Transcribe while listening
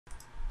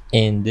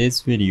In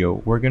this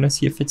video, we're gonna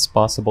see if it's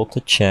possible to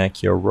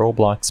check your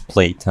Roblox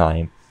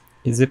Playtime.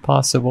 Is it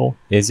possible?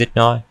 Is it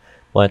not?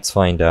 Let's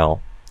find out.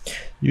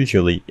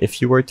 Usually,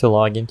 if you were to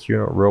log into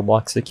your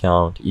Roblox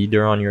account,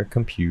 either on your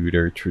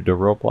computer, through the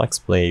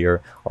Roblox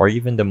player, or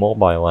even the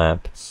mobile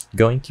app,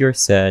 going to your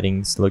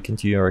settings, look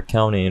into your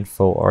account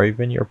info, or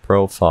even your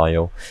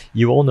profile,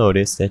 you will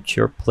notice that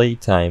your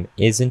playtime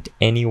isn't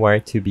anywhere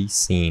to be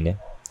seen.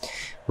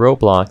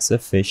 Roblox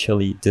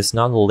officially does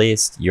not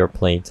list your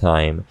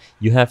playtime.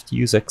 You have to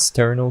use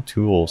external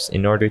tools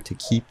in order to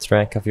keep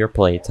track of your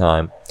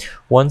playtime.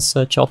 One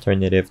such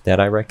alternative that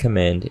I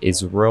recommend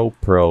is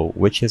RoPro,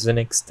 which is an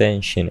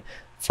extension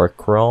for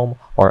Chrome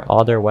or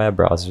other web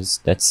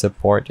browsers that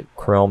support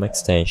Chrome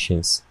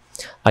extensions.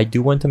 I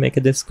do want to make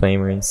a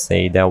disclaimer and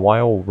say that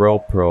while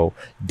RoPro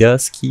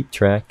does keep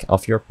track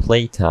of your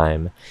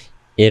playtime,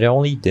 it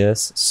only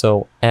does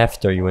so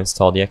after you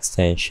install the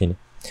extension.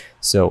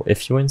 So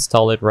if you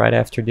install it right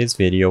after this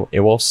video, it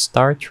will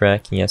start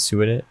tracking as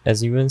soon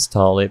as you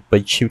install it,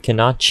 but you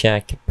cannot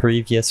check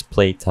previous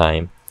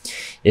playtime.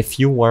 If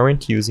you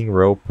weren't using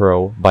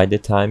RoPro by the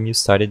time you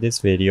started this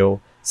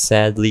video,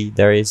 sadly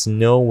there is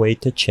no way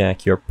to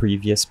check your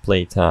previous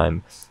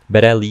playtime,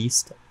 but at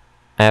least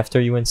after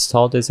you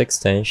install this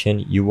extension,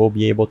 you will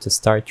be able to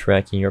start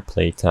tracking your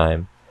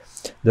playtime.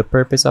 The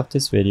purpose of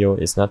this video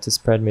is not to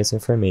spread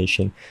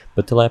misinformation,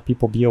 but to let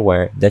people be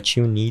aware that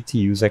you need to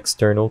use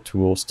external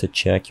tools to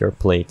check your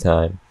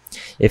playtime.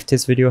 If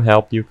this video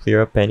helped you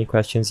clear up any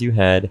questions you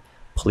had,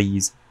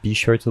 please be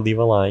sure to leave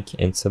a like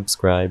and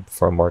subscribe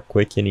for more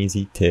quick and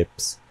easy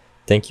tips.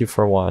 Thank you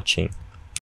for watching.